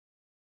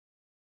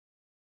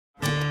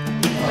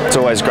It's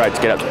always great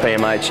to get up to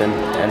PMH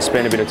and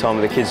spend a bit of time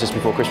with the kids just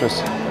before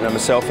Christmas.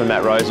 Myself and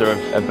Matt Rosa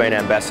have been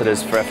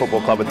ambassadors for our football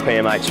club with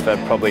PMH for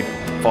probably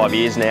 5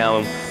 years now,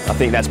 and I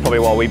think that's probably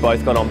why we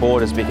both got on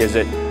board, is because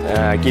it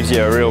gives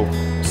you a real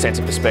sense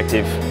of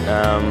perspective.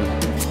 I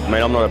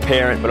mean, I'm not a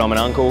parent, but I'm an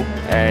uncle,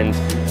 and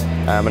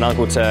I'm an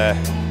uncle to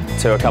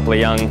a couple of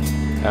young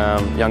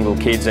little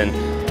kids, and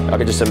I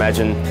could just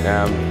imagine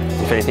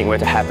if anything were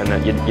to happen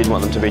that you'd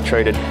want them to be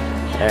treated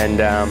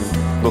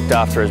and looked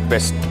after as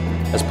best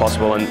as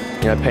possible, and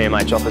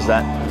PMH offers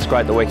that. It's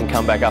great that we can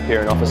come back up here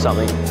and offer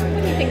something.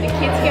 What do you think the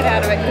kids get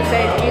out of it?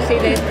 Because you see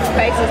their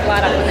faces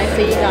light up when they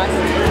see you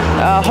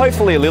guys.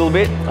 Hopefully a little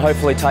bit.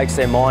 Hopefully takes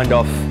their mind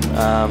off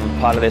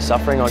part of their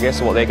suffering, I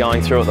guess, or what they're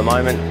going through at the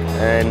moment.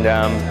 And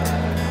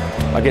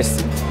I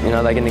guess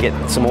they're going to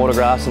get some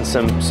autographs and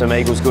some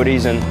Eagles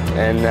goodies, and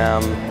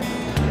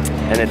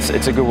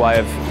it's a good way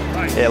of,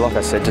 yeah, like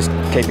I said, just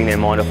keeping their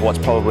mind off what's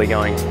probably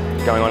going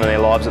on in their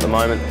lives at the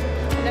moment.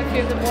 A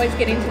few of the boys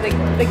get into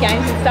the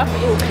games and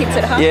stuff, little kids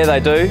at home. Yeah, they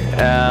do.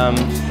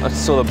 I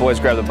saw the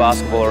boys grab the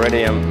basketball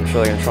already. I'm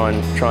sure they're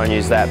going to try and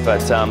use that, but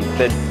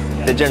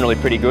they're generally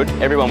pretty good.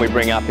 Everyone we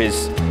bring up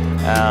is,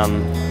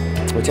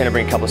 we tend to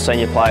bring a couple of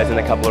senior players and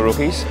a couple of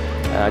rookies,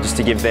 just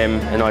to give them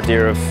an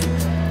idea of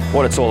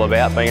what it's all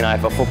about. Being an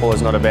AFL footballer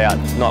is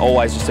not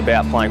always just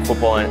about playing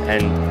football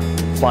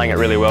and playing it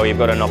really well. You've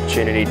got an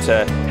opportunity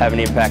to have an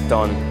impact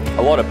on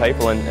a lot of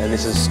people, and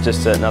this is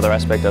just another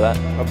aspect of that.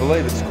 I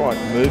believe it's quite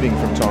moving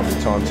from time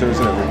to time too,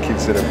 isn't it, with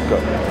kids that have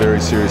got very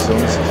serious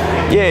illnesses?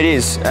 Yeah, it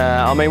is.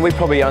 I mean, we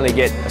probably only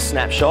get a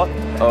snapshot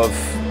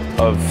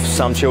of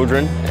some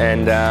children,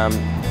 and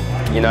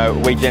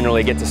we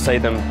generally get to see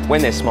them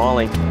when they're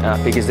smiling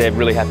because they're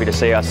really happy to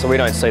see us, so we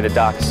don't see the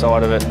darker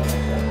side of it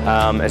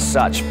as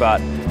such,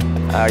 but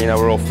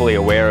we're all fully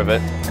aware of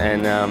it,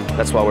 and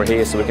that's why we're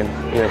here, so we can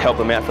help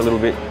them out for a little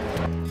bit.